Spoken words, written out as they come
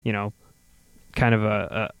kind of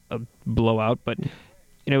a blowout. But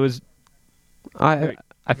it was. I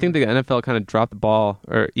think the NFL kind of dropped the ball,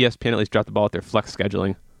 or ESPN at least dropped the ball with their flex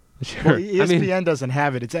scheduling. Sure. Well, ESPN doesn't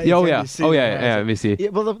have it. It's NBC.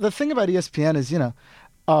 NBC. Well, the thing about ESPN is,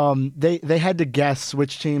 they had to guess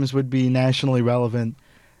which teams would be nationally relevant.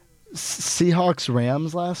 Seahawks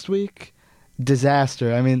Rams last week,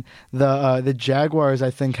 disaster. I mean, the Jaguars,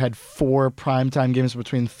 I think, had 4 primetime games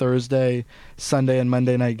between Thursday, Sunday, and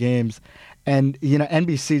Monday night games. And,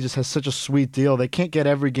 NBC just has such a sweet deal. They can't get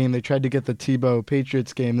every game. They tried to get the Tebow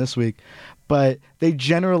Patriots game this week. But they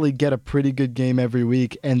generally get a pretty good game every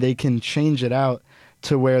week, and they can change it out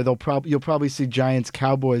to where you'll probably see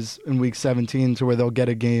Giants-Cowboys in Week 17 to where they'll get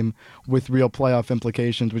a game with real playoff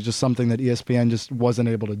implications, which is something that ESPN just wasn't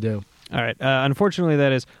able to do. All right. Unfortunately,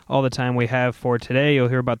 that is all the time we have for today. You'll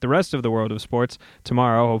hear about the rest of the world of sports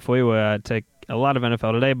tomorrow. Hopefully, we'll take a lot of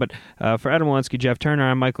NFL today. But for Adam Walensky, Jeff Turner,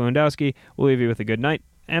 I'm Mike Lewandowski. We'll leave you with a good night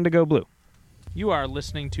and a Go Blue. You are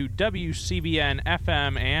listening to WCBN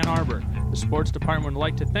FM Ann Arbor. The sports department would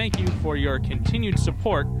like to thank you for your continued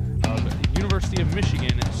support of University of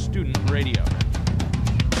Michigan Student Radio.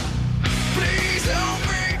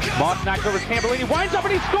 Moss knocks over Tambellini, winds up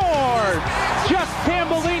and he scores! Just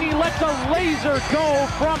Tambellini lets a laser go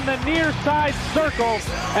from the near side circle,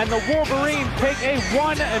 and the Wolverines take a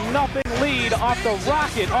 1-0 lead off the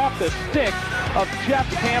rocket, off the stick of Jeff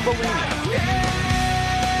Tambellini.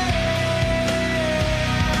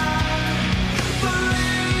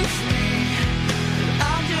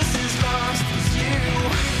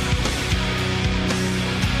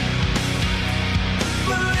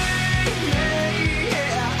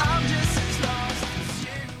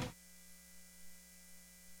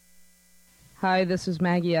 Hi, this is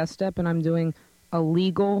Maggie Estep, and I'm doing a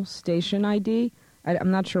legal station ID.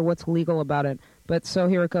 I'm not sure what's legal about it, but so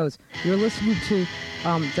here it goes. You're listening to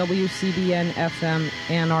WCBN FM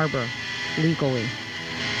Ann Arbor, legally.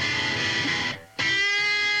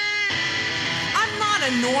 I'm not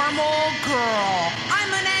a normal girl.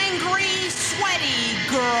 I'm an angry, sweaty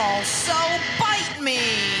girl, so bite me.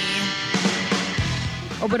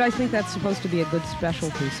 Oh, but I think that's supposed to be a good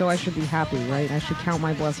specialty, so I should be happy, right? I should count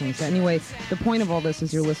my blessings. Anyway, the point of all this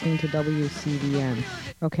is you're listening to WCBN,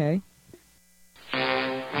 okay?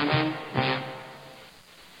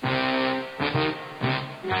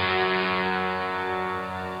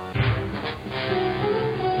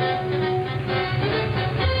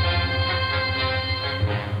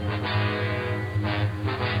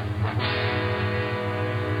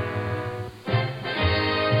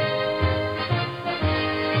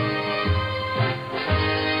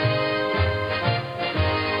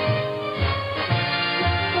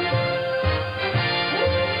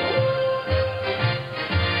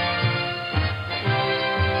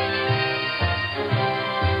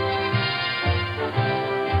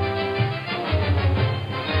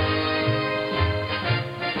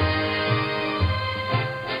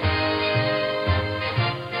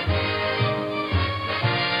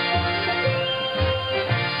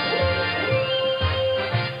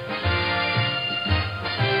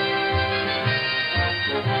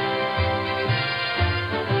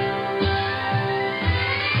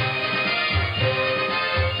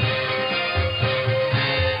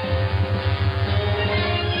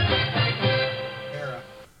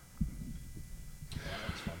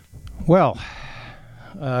 Well,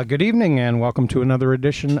 good evening and welcome to another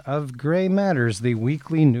edition of Gray Matters, the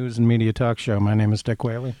weekly news and media talk show. My name is Dick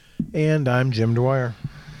Whaley. And I'm Jim Dwyer.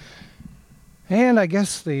 And I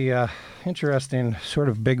guess the interesting sort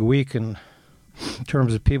of big week in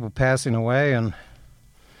terms of people passing away and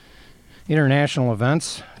international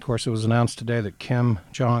events. Of course, it was announced today that Kim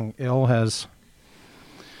Jong-il has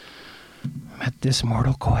met this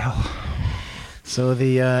mortal coil. So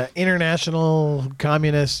the International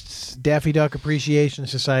Communist Daffy Duck Appreciation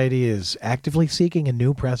Society is actively seeking a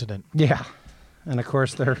new president. Yeah. And, of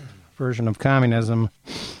course, their version of communism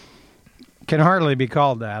can hardly be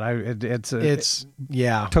called that. It's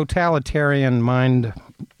totalitarian mind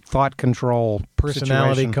thought control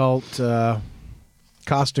personality situation. Cult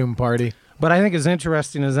costume party. But I think as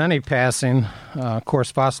interesting as any passing, of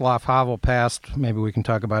course, Václav Havel passed. Maybe we can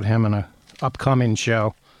talk about him in an upcoming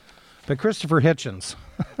show. But Christopher Hitchens.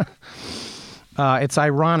 It's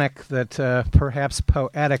ironic that perhaps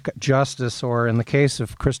poetic justice, or in the case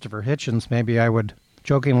of Christopher Hitchens, maybe I would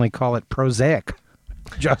jokingly call it prosaic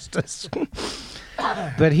justice,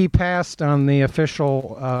 that he passed on the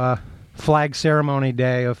official flag ceremony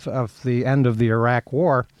day of the end of the Iraq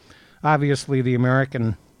War. Obviously, the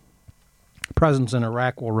American presence in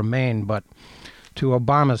Iraq will remain, but to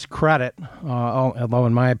Obama's credit, although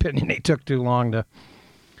in my opinion he took too long to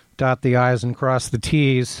dot the I's and cross the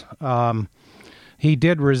T's. He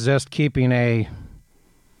did resist keeping a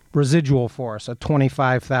residual force, a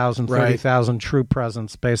 25,000, 30,000 troop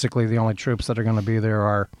presence. Basically, the only troops that are going to be there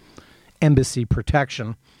are embassy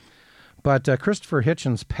protection. But Christopher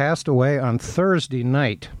Hitchens passed away on Thursday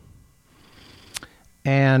night.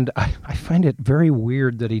 And I find it very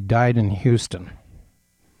weird that he died in Houston.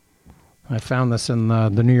 I found this in the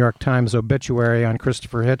New York Times obituary on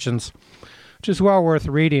Christopher Hitchens, which is well worth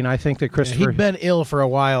reading. I think that Christopher... He'd been ill for a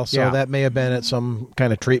while, so that may have been at some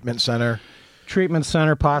kind of treatment center. Treatment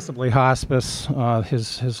center, possibly hospice.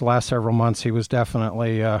 His last several months, he was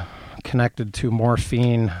definitely connected to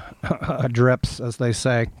morphine drips, as they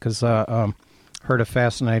say, because heard a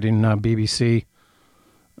fascinating BBC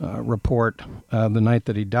report the night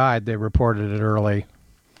that he died. They reported it early,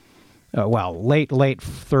 late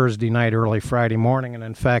Thursday night, early Friday morning, and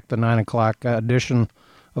in fact, the 9 o'clock edition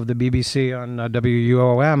of the BBC on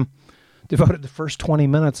WUOM devoted the first 20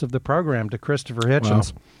 minutes of the program to Christopher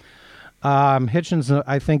Hitchens. Wow. Hitchens,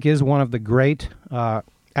 I think, is one of the great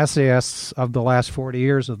essayists of the last 40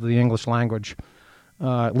 years of the English language,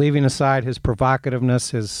 leaving aside his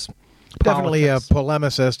provocativeness, his definitely politics. A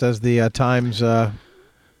polemicist, as the Times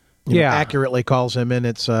accurately calls him in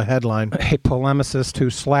its headline. A polemicist who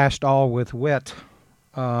slashed all with wit.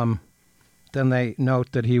 Then they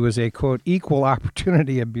note that he was a, quote, equal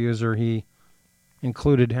opportunity abuser. He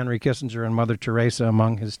included Henry Kissinger and Mother Teresa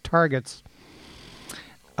among his targets.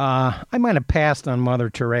 I might have passed on Mother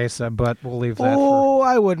Teresa, but we'll leave that for...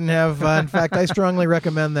 I wouldn't have. In fact, I strongly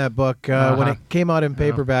recommend that book. When it came out in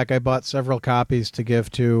paperback, I bought several copies to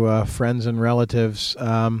give to friends and relatives.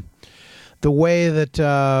 The way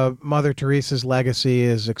that Mother Teresa's legacy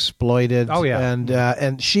is exploited,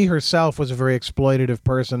 and she herself was a very exploitative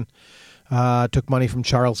person. Took money from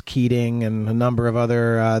Charles Keating and a number of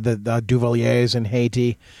other the Duvaliers in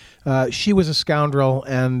Haiti. She was a scoundrel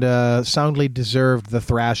and soundly deserved the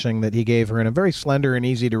thrashing that he gave her in a very slender and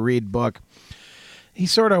easy-to-read book. He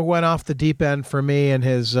sort of went off the deep end for me in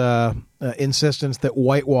his insistence that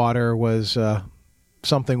Whitewater was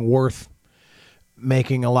something worth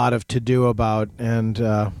making a lot of to-do about. And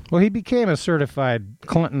he became a certified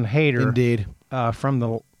Clinton hater. Indeed. From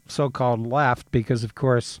the so-called left because, of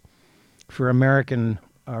course, for American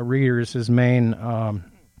readers, his main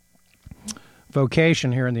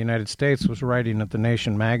vocation here in the United States was writing at The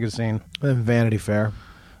Nation magazine. And Vanity Fair.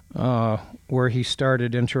 Where he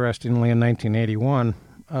started, interestingly, in 1981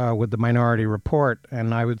 with the Minority Report.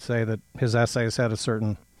 And I would say that his essays had a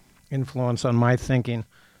certain influence on my thinking,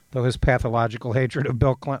 though his pathological hatred of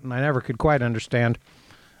Bill Clinton I never could quite understand.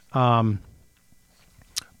 But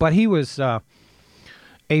he was... a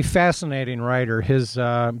fascinating writer. His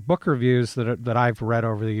book reviews that I've read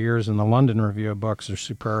over the years in the London Review of Books are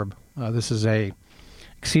superb. This is a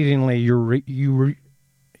exceedingly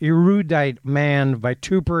erudite man,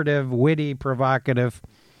 vituperative, witty, provocative,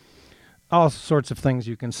 all sorts of things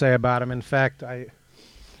you can say about him. In fact,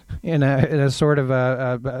 in a sort of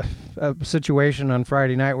a situation on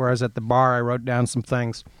Friday night where I was at the bar, I wrote down some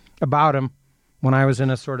things about him when I was in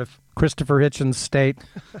a sort of Christopher Hitchens state.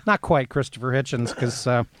 Not quite Christopher Hitchens, because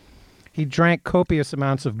he drank copious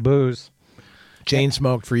amounts of booze. Chain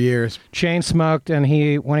smoked for years. Chain smoked, and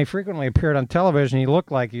when he frequently appeared on television, he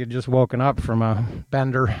looked like he had just woken up from a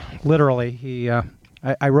bender. Literally,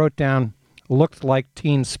 I wrote down, looked like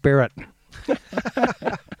Teen Spirit.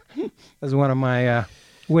 As one of my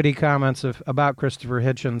witty comments about Christopher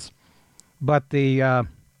Hitchens. But the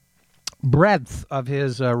breadth of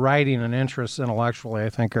his writing and interests intellectually, I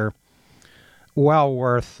think, are well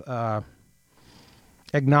worth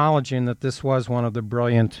acknowledging that this was one of the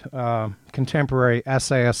brilliant contemporary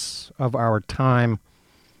essayists of our time.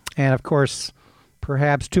 And, of course,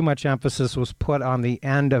 perhaps too much emphasis was put on the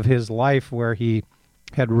end of his life where he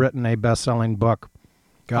had written a best-selling book.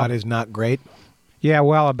 God is Not Great? Yeah,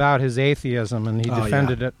 well, about his atheism, and he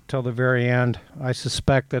defended it till the very end. I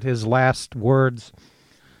suspect that his last words,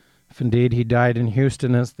 if indeed he died in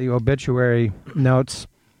Houston, as the obituary notes,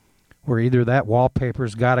 were either that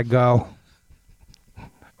wallpaper's got to go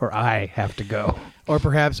or I have to go. Or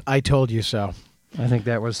perhaps I told you so. I think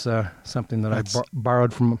that was something that I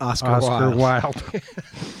borrowed from Oscar Wilde.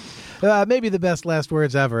 Maybe the best last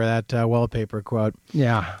words ever, that wallpaper quote.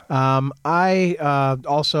 Yeah. I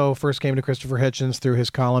also first came to Christopher Hitchens through his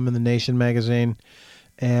column in The Nation magazine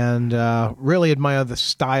and really admire the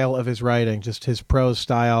style of his writing, just his prose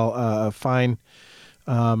style, fine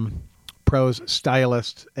prose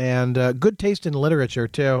stylist, and good taste in literature,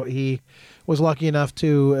 too. He was lucky enough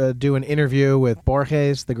to do an interview with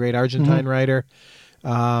Borges, the great Argentine writer,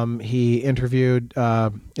 He interviewed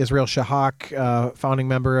Israel Shahak, founding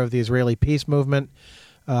member of the Israeli peace movement.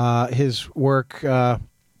 His work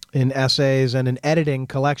in essays and in editing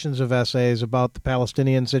collections of essays about the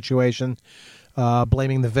Palestinian situation.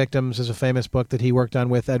 Blaming the Victims is a famous book that he worked on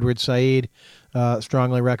with Edward Said,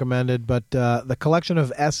 strongly recommended. But the collection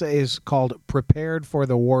of essays called Prepared for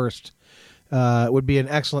the Worst would be an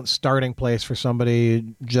excellent starting place for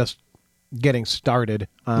somebody just getting started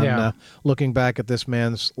on looking back at this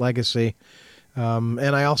man's legacy.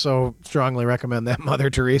 And I also strongly recommend that Mother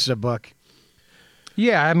Teresa book.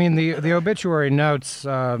 Yeah, I mean, the obituary notes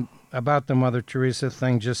about the Mother Teresa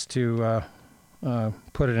thing, just to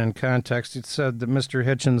put it in context, it said that Mr.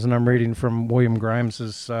 Hitchens, and I'm reading from William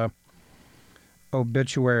Grimes's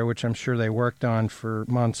obituary, which I'm sure they worked on for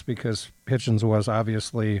months because Hitchens was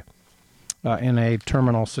obviously in a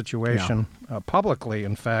terminal situation, publicly,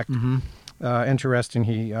 in fact. Interesting,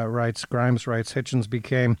 Grimes writes, Hitchens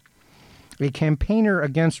became a campaigner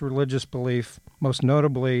against religious belief, most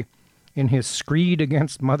notably in his screed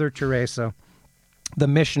against Mother Teresa, the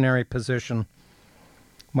missionary position,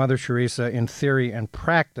 Mother Teresa in Theory and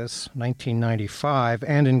Practice, 1995,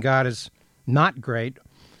 and in God is Not Great.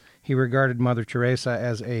 He regarded Mother Teresa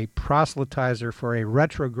as a proselytizer for a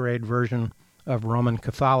retrograde version of Roman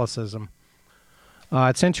Catholicism.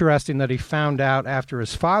 It's interesting that he found out after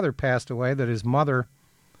his father passed away that his mother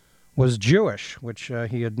was Jewish, which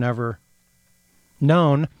he had never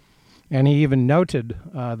known, and he even noted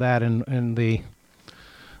that in the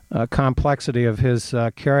complexity of his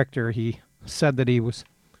character. He said that he was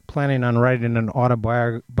planning on writing an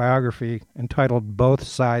autobiography entitled Both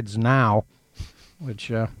Sides Now,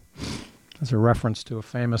 which is a reference to a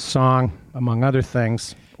famous song, among other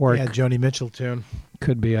things. Or Joni Mitchell tune.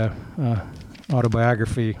 Could be a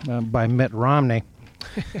autobiography by Mitt Romney.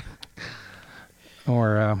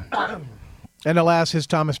 And alas, his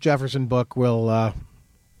Thomas Jefferson book will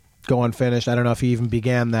go unfinished. I don't know if he even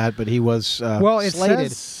began that, but he was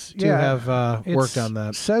slated to have worked on that.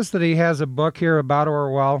 It says that he has a book here about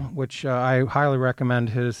Orwell, which I highly recommend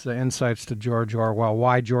his insights to George Orwell,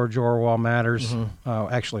 why George Orwell matters,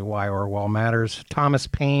 actually why Orwell matters. Thomas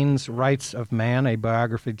Paine's Rights of Man, a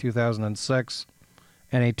biography, 2006,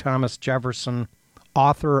 and a Thomas Jefferson,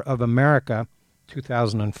 Author of America,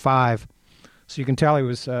 2005. So you can tell he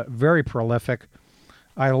was very prolific.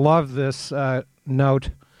 I love this note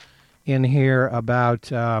in here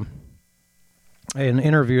about an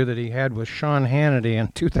interview that he had with Sean Hannity in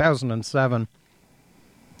 2007,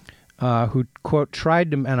 who, quote,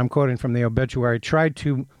 tried to, and I'm quoting from the obituary, tried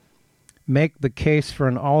to make the case for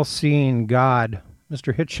an all-seeing God.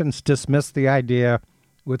 Mr. Hitchens dismissed the idea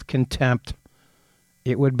with contempt.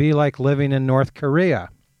 It would be like living in North Korea,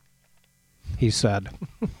 he said.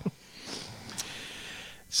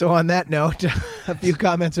 So on that note, a few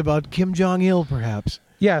comments about Kim Jong-il, perhaps.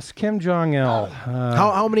 Yes, Kim Jong-il.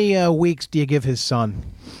 How many weeks do you give his son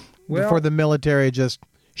before the military just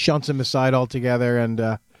shunts him aside altogether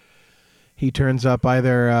and he turns up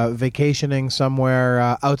either vacationing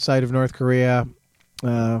somewhere outside of North Korea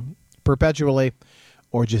perpetually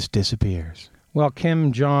or just disappears? Well,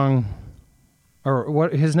 Kim Jong... Or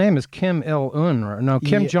what his name is Kim Il-un. No,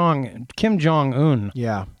 Kim Jong-un.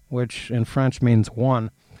 Yeah. Which in French means one.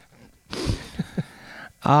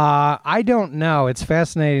 I don't know. It's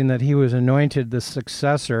fascinating that he was anointed the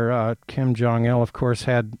successor. Kim Jong-il, of course,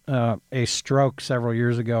 had a stroke several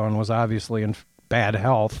years ago and was obviously in bad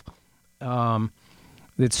health.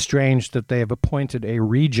 It's strange that they have appointed a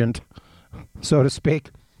regent, so to speak,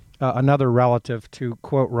 another relative to,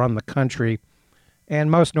 quote, run the country. And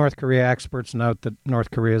most North Korea experts note that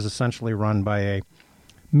North Korea is essentially run by a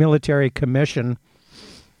military commission,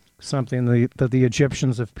 something that the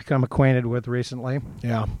Egyptians have become acquainted with recently.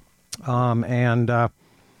 Yeah. And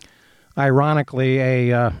ironically,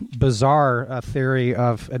 a bizarre theory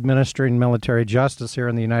of administering military justice here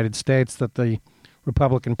in the United States that the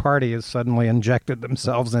Republican Party has suddenly injected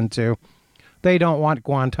themselves into. They don't want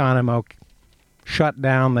Guantanamo shut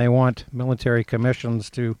down. They want military commissions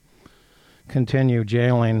to continue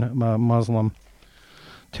jailing Muslim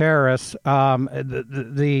terrorists.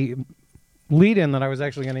 The lead-in that I was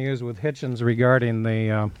actually going to use with Hitchens regarding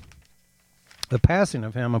the passing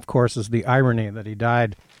of him, of course, is the irony that he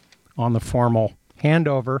died on the formal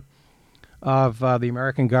handover of the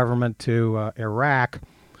American government to Iraq,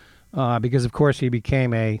 because, of course, he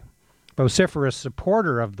became a vociferous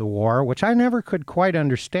supporter of the war, which I never could quite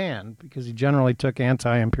understand because he generally took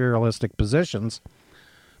anti-imperialistic positions.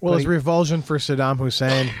 Well, his revulsion for Saddam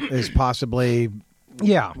Hussein is possibly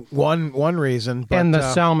Yeah. One reason. But, and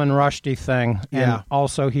the Salman Rushdie thing. Yeah. And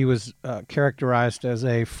also he was characterized as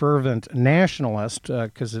a fervent nationalist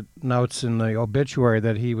because it notes in the obituary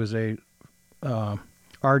that he was a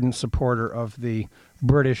ardent supporter of the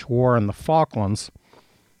British war in the Falklands,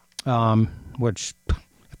 which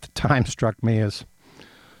at the time struck me as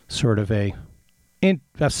sort of a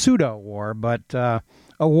pseudo-war, but a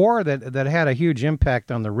war that had a huge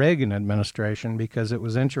impact on the Reagan administration, because it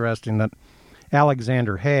was interesting that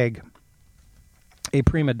Alexander Haig, a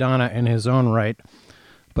prima donna in his own right,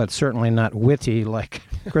 but certainly not witty like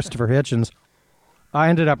Christopher Hitchens,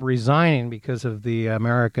 ended up resigning because of the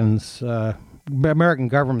American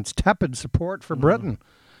government's tepid support for Britain.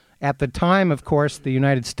 At the time, of course, the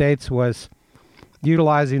United States was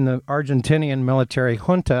utilizing the Argentinian military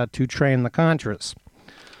junta to train the Contras,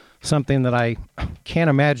 something that I can't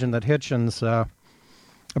imagine that Hitchens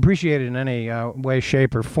appreciated in any way,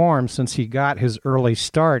 shape, or form, since he got his early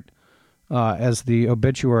start, as the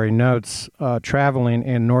obituary notes, traveling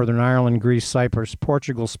in Northern Ireland, Greece, Cyprus,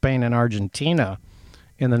 Portugal, Spain, and Argentina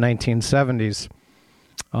in the 1970s.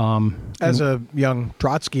 As a young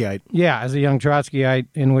Trotskyite. Yeah, as a young Trotskyite,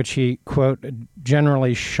 in which he, quote,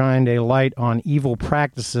 generally shined a light on evil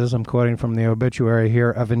practices, I'm quoting from the obituary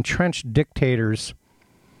here, of entrenched dictators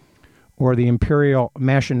or the imperial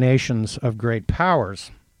machinations of great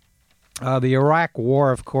powers. The Iraq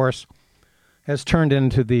War, of course, has turned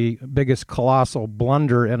into the biggest colossal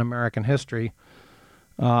blunder in American history.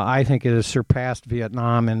 I think it has surpassed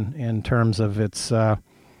Vietnam in terms of its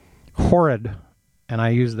horrid, and I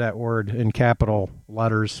use that word in capital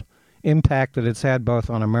letters, impact that it's had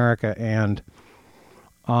both on America and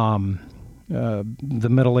the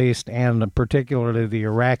Middle East, and particularly the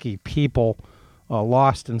Iraqi people,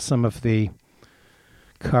 lost in some of the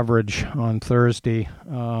coverage on Thursday.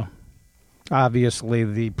 Obviously,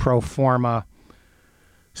 the pro forma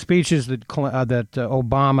speeches that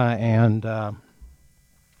Obama and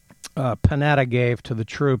Panetta gave to the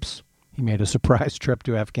troops. He made a surprise trip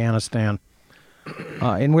to Afghanistan,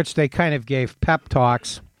 in which they kind of gave pep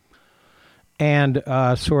talks and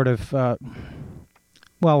sort of,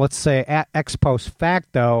 let's say ex post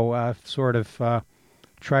facto, sort of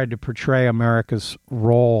tried to portray America's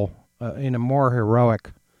role in a more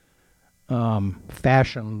heroic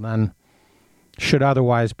fashion than should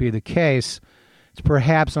otherwise be the case. It's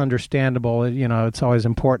perhaps understandable. It's always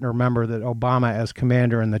important to remember that Obama, as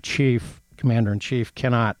commander-in-chief,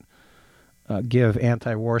 cannot give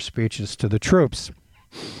anti-war speeches to the troops.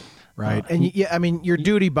 Right. And you're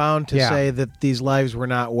duty bound to say that these lives were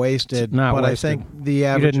not wasted. But I think the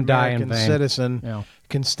average American citizen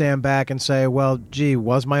can stand back and say, well, gee,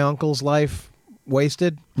 was my uncle's life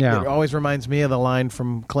wasted? Yeah. It always reminds me of the line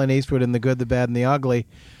from Clint Eastwood in The Good, the Bad, and the Ugly,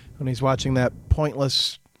 when he's watching that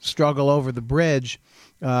pointless struggle over the bridge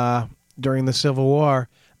during the Civil War.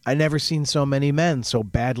 I never seen so many men so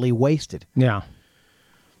badly wasted. Yeah.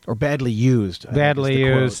 Or badly used. Badly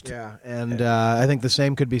used. Yeah, and I think the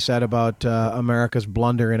same could be said about America's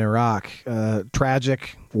blunder in Iraq.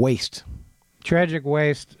 Tragic waste. Tragic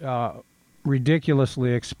waste,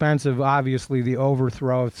 ridiculously expensive. Obviously, the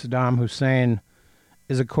overthrow of Saddam Hussein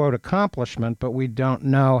is a, quote, accomplishment, but we don't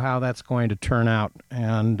know how that's going to turn out.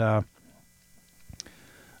 And, the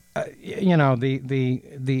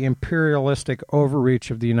imperialistic overreach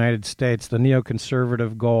of the United States, the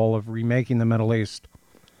neoconservative goal of remaking the Middle East,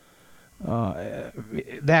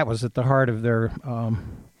 that was at the heart of their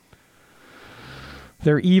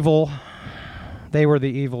evil. They were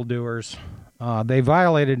the evildoers. They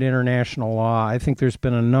violated international law. I think there's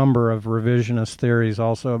been a number of revisionist theories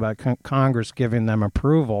also about Congress giving them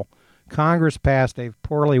approval. Congress passed a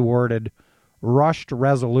poorly worded, rushed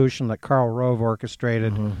resolution that Karl Rove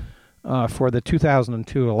orchestrated for the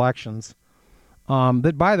 2002 elections.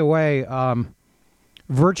 That, by the way,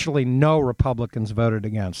 virtually no Republicans voted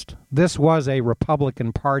against. This was a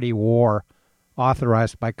Republican Party war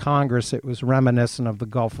authorized by Congress. It was reminiscent of the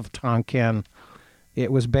Gulf of Tonkin.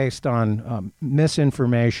 It was based on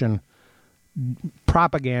misinformation,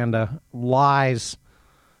 propaganda, lies,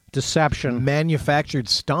 deception. Manufactured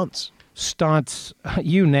stunts.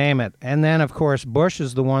 You name it. And then, of course, Bush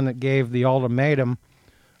is the one that gave the ultimatum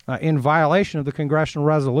in violation of the congressional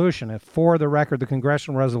resolution. For the record, the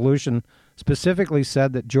congressional resolution specifically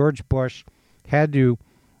said that George Bush had to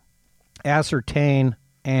ascertain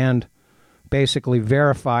and basically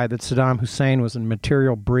verify that Saddam Hussein was in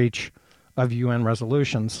material breach of UN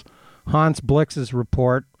resolutions. Hans Blix's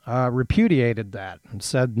report repudiated that and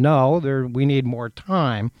said, no, we need more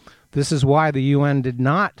time. This is why the UN did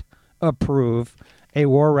not approve a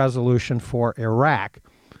war resolution for Iraq.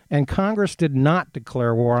 And Congress did not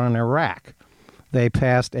declare war on Iraq. They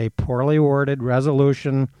passed a poorly worded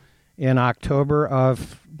resolution in October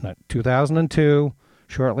of 2002,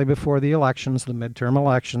 shortly before the elections, the midterm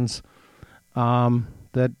elections,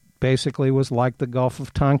 that basically was like the Gulf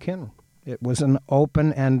of Tonkin. It was an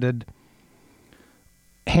open-ended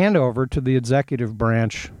handover to the executive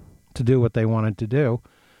branch to do what they wanted to do.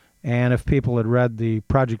 And if people had read the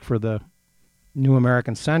Project for the New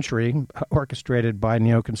American Century, orchestrated by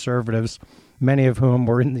neoconservatives, many of whom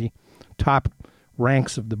were in the top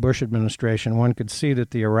ranks of the Bush administration, one could see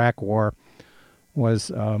that the Iraq War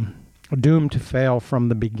was doomed to fail from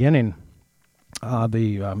the beginning.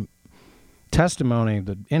 The testimony,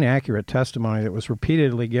 the inaccurate testimony that was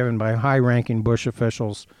repeatedly given by high-ranking Bush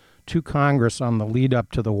officials to Congress on the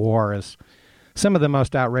lead-up to the war is some of the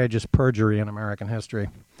most outrageous perjury in American history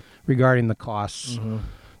regarding the costs. Mm-hmm.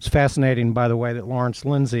 It's fascinating, by the way, that Lawrence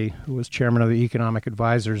Lindsay, who was chairman of the Economic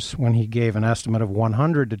Advisors, when he gave an estimate of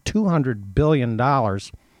 $100 to $200 billion,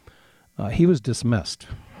 he was dismissed.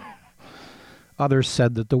 Others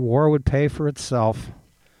said that the war would pay for itself.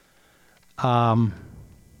 Paul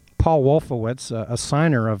Wolfowitz, a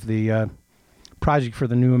signer of the Project for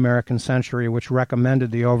the New American Century, which recommended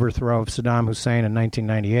the overthrow of Saddam Hussein in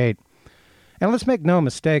 1998. And let's make no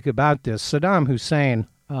mistake about this. Saddam Hussein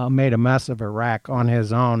made a mess of Iraq on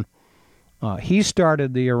his own. He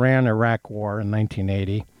started the Iran-Iraq War in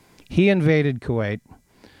 1980. He invaded Kuwait.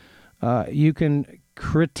 You can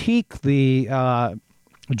critique the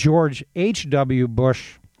George H.W.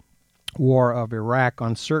 Bush War of Iraq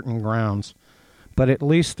on certain grounds, but at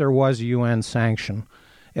least there was UN sanction.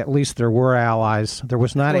 At least there were allies. There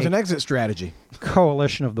was not an exit strategy.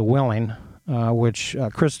 Coalition of the willing, which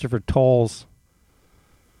Christopher Tolles,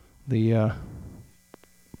 the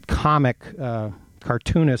comic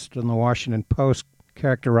cartoonist in the Washington Post,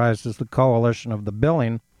 characterized as the coalition of the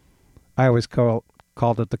billing. I always called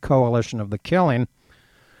it the coalition of the killing.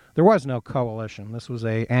 There was no coalition. This was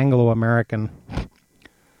a Anglo-American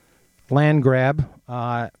land grab.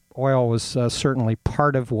 Oil was certainly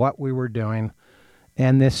part of what we were doing.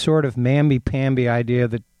 And this sort of mamby-pamby idea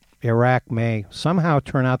that Iraq may somehow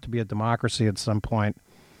turn out to be a democracy at some point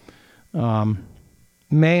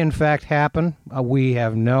may in fact happen. We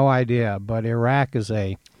have no idea. But Iraq is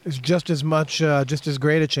There's just as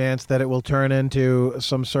great a chance that it will turn into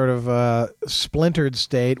some sort of splintered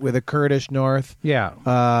state with a Kurdish north,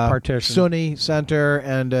 partition, Sunni center,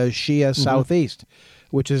 and a Shia southeast,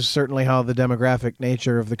 which is certainly how the demographic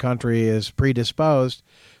nature of the country is predisposed.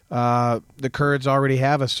 The Kurds already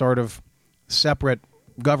have a sort of separate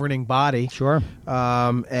governing body. Sure.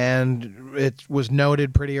 And it was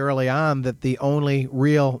noted pretty early on that the only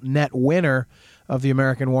real net winner of the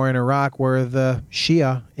American war in Iraq were the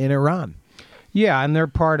Shia in Iran. Yeah, and they're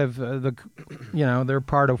part of they're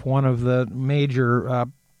part of one of the major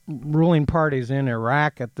ruling parties in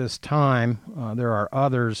Iraq at this time. There are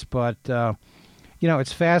others, but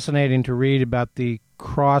it's fascinating to read about the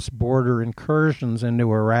cross-border incursions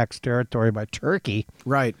into Iraq's territory by Turkey,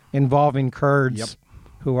 right, involving Kurds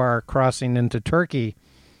who are crossing into Turkey,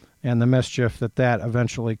 and the mischief that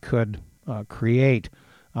eventually could create.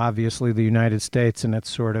 Obviously, the United States and its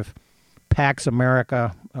sort of Pax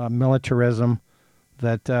America militarism,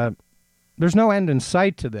 that there's no end in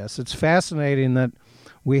sight to this. It's fascinating that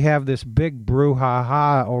we have this big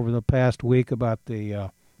brouhaha over the past week about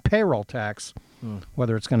the payroll tax,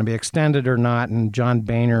 whether it's going to be extended or not, and John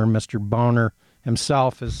Boehner, Mr. Boner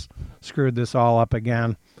himself, has screwed this all up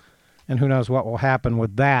again. And who knows what will happen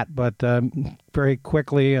with that. But very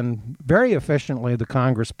quickly and very efficiently, the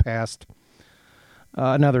Congress passed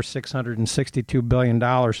another $662 billion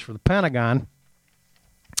for the Pentagon.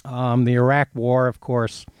 The Iraq War, of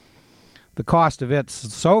course, the cost of it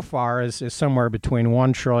so far is somewhere between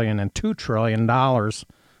 $1 trillion and $2 trillion,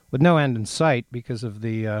 with no end in sight because of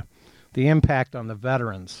the impact on the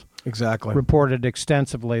veterans. Exactly. Reported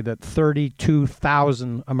extensively that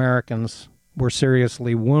 32,000 Americans were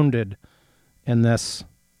seriously wounded in this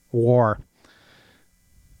war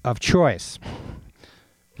of choice.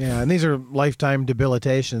 Yeah, and these are lifetime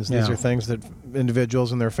debilitations. These are things that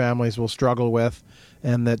individuals and their families will struggle with,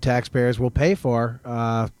 and that taxpayers will pay for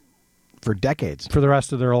decades. For the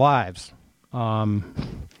rest of their lives. And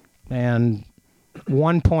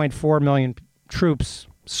 1.4 million troops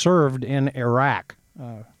served in Iraq.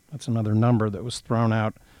 That's another number that was thrown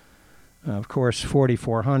out. Of course,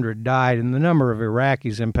 4,400 died, and the number of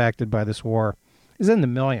Iraqis impacted by this war is in the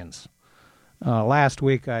millions. Last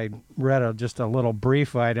week, I read just a little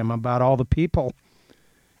brief item about all the people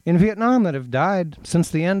in Vietnam that have died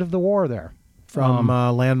since the end of the war there. From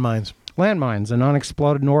landmines. landmines, an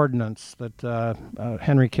unexploded ordnance that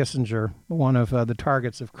Henry Kissinger, one of the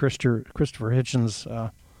targets of Christopher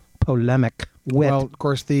Hitchens' polemic wit. Well, of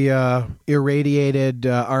course, the irradiated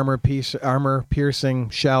armor-piercing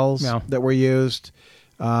shells that were used,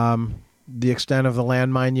 the extent of the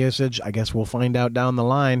landmine usage, I guess we'll find out down the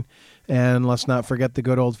line. And let's not forget the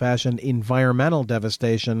good old-fashioned environmental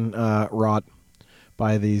devastation wrought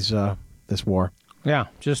by this war. Yeah,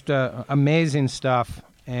 just amazing stuff.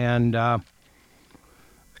 And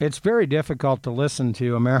it's very difficult to listen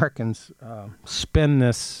to Americans spin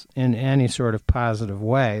this in any sort of positive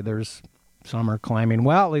way. Some are claiming,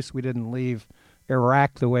 well, at least we didn't leave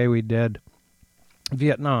Iraq the way we did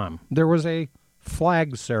Vietnam. There was a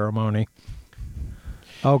flag ceremony.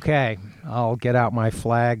 Okay, I'll get out my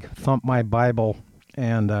flag, thump my Bible,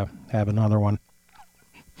 and have another one.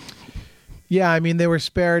 Yeah, I mean, they were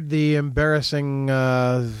spared the embarrassing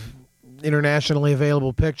internationally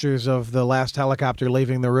available pictures of the last helicopter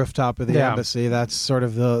leaving the rooftop of the embassy. That's sort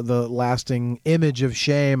of the lasting image of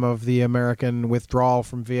shame of the American withdrawal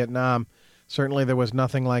from Vietnam. Certainly there was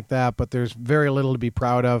nothing like that, but there's very little to be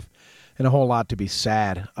proud of and a whole lot to be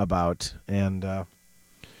sad about, and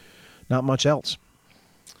not much else.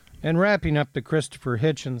 And wrapping up the Christopher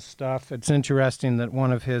Hitchens stuff, it's interesting that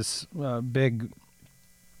one of his big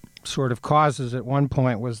sort of causes at one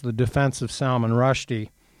point was the defense of Salman Rushdie.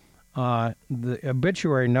 The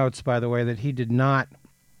obituary notes, by the way, that he did not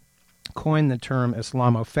coin the term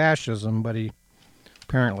Islamofascism, but he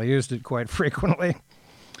apparently used it quite frequently.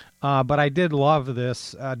 But I did love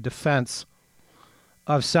this defense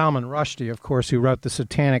of Salman Rushdie, of course, who wrote the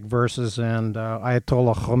Satanic Verses, and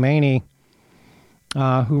Ayatollah Khomeini,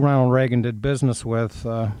 who Ronald Reagan did business with,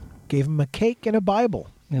 gave him a cake and a Bible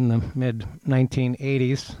in the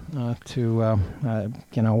mid-1980s to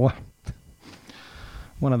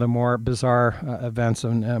one of the more bizarre events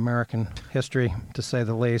in American history, to say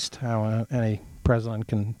the least, how any president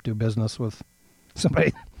can do business with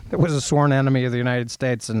somebody that was a sworn enemy of the United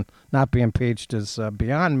States and not be impeached is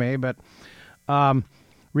beyond me. But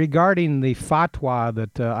regarding the fatwa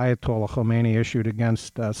that Ayatollah Khomeini issued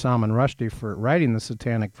against Salman Rushdie for writing the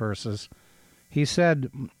Satanic Verses, he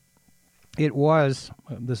said it was,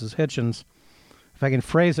 this is Hitchens, if I can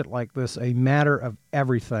phrase it like this, a matter of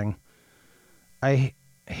everything I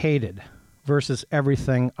hated versus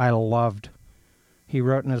everything I loved. He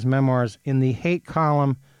wrote in his memoirs, in the hate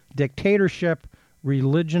column, dictatorship,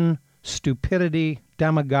 religion, stupidity,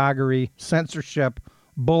 demagoguery, censorship,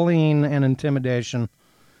 bullying, and intimidation.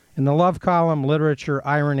 In the love column, literature,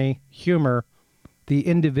 irony, humor, the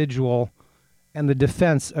individual, and the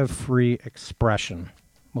defense of free expression.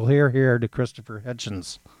 Well, here to Christopher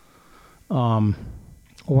Hitchens. One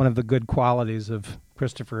of the good qualities of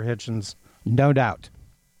Christopher Hitchens, no doubt.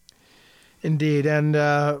 Indeed, and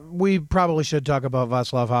we probably should talk about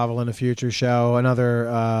Václav Havel in a future show,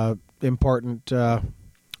 another important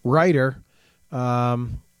writer,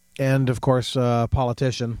 and, of course,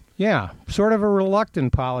 politician. Yeah, sort of a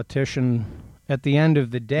reluctant politician at the end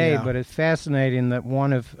of the day, but it's fascinating that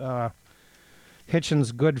one of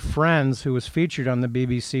Hitchens' good friends, who was featured on the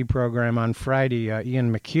BBC program on Friday,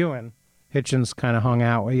 Ian McEwan, Hitchens kind of hung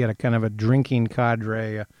out. He had a kind of a drinking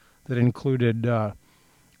cadre that included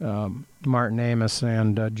Martin Amis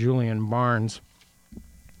and Julian Barnes,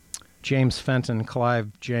 James Fenton,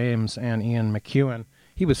 Clive James, and Ian McEwan.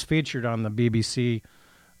 He was featured on the BBC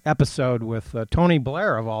episode with Tony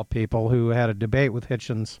Blair, of all people, who had a debate with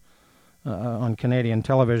Hitchens on Canadian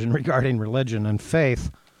television regarding religion and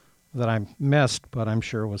faith that I missed, but I'm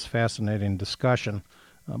sure was fascinating discussion.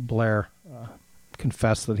 Blair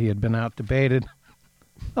confessed that he had been out debated.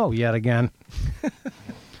 Oh, yet again.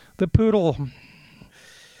 The poodle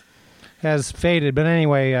has faded, but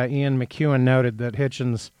anyway, Ian McEwan noted that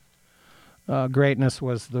Hitchens' greatness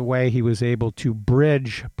was the way he was able to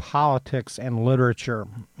bridge politics and literature,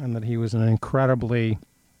 and that he was an incredibly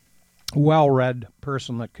well-read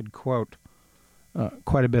person that could quote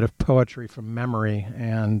quite a bit of poetry from memory,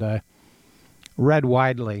 and read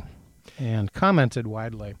widely and commented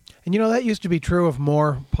widely. And, that used to be true of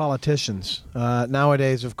more politicians.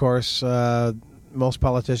 Nowadays, of course, most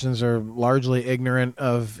politicians are largely ignorant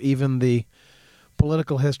of even the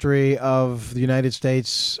political history of the United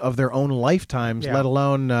States of their own lifetimes, let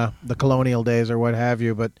alone the colonial days or what have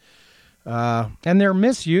you. But and their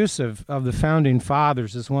misuse of the Founding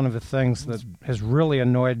Fathers is one of the things that has really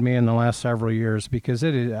annoyed me in the last several years, because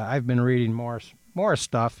I've been reading more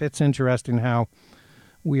stuff. It's interesting how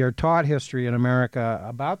we are taught history in America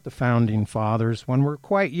about the Founding Fathers when we're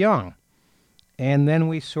quite young, and then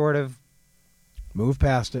we sort of move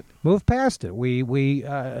past it. We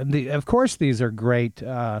of course, these are great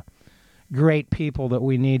great people that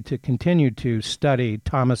we need to continue to study.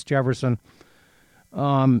 Thomas Jefferson,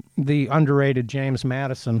 the underrated James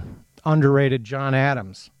Madison, underrated John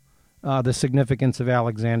Adams, the significance of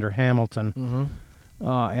Alexander Hamilton,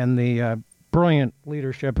 and the brilliant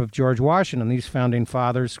leadership of George Washington, these founding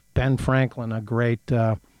fathers, Ben Franklin, a great...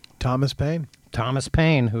 Thomas Paine. Thomas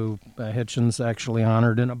Paine, who Hitchens actually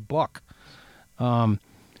honored in a book.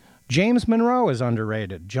 James Monroe is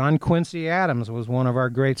underrated. John Quincy Adams was one of our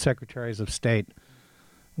great secretaries of state.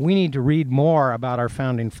 We need to read more about our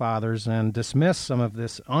founding fathers and dismiss some of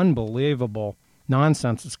this unbelievable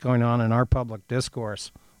nonsense that's going on in our public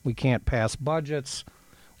discourse. We can't pass budgets.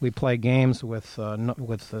 We play games with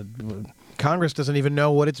Congress doesn't even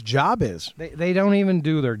know what its job is. They don't even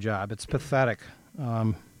do their job. It's pathetic.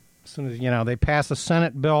 As soon as they pass a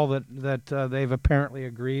Senate bill that they've apparently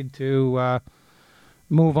agreed to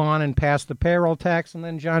move on and pass the payroll tax, and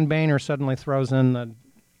then John Boehner suddenly throws in the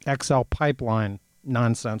XL pipeline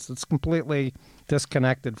nonsense. It's completely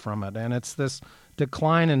disconnected from it, and it's this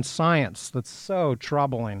decline in science that's so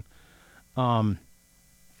troubling. And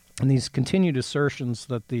these continued assertions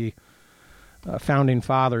that the founding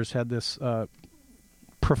fathers had this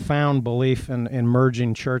profound belief in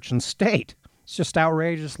merging church and state. It's just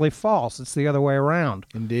outrageously false. It's the other way around.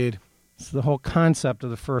 Indeed. It's the whole concept of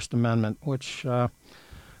the First Amendment, which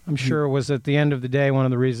I'm sure was at the end of the day one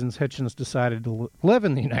of the reasons Hitchens decided to live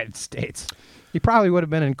in the United States. He probably would have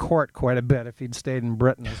been in court quite a bit if he'd stayed in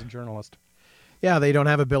Britain as a journalist. Yeah, they don't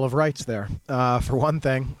have a Bill of Rights there, for one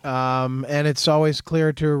thing. And it's always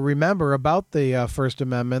clear to remember about the First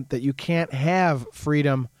Amendment that you can't have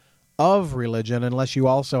freedom of religion unless you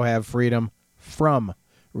also have freedom from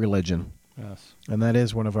religion. Yes. And that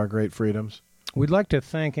is one of our great freedoms. We'd like to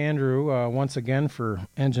thank Andrew once again for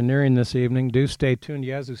engineering this evening. Do stay tuned.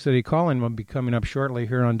 Yazoo City Calling will be coming up shortly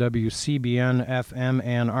here on WCBN FM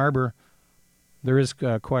Ann Arbor. There is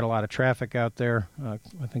quite a lot of traffic out there. I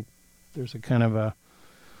think there's a kind of a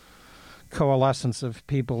coalescence of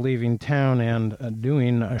people leaving town and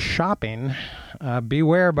doing shopping.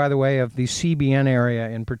 Beware, by the way, of the CBN area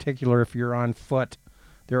in particular if you're on foot.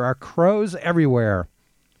 There are crows everywhere.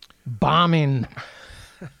 Bombing.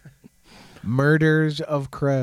 Murders of crows.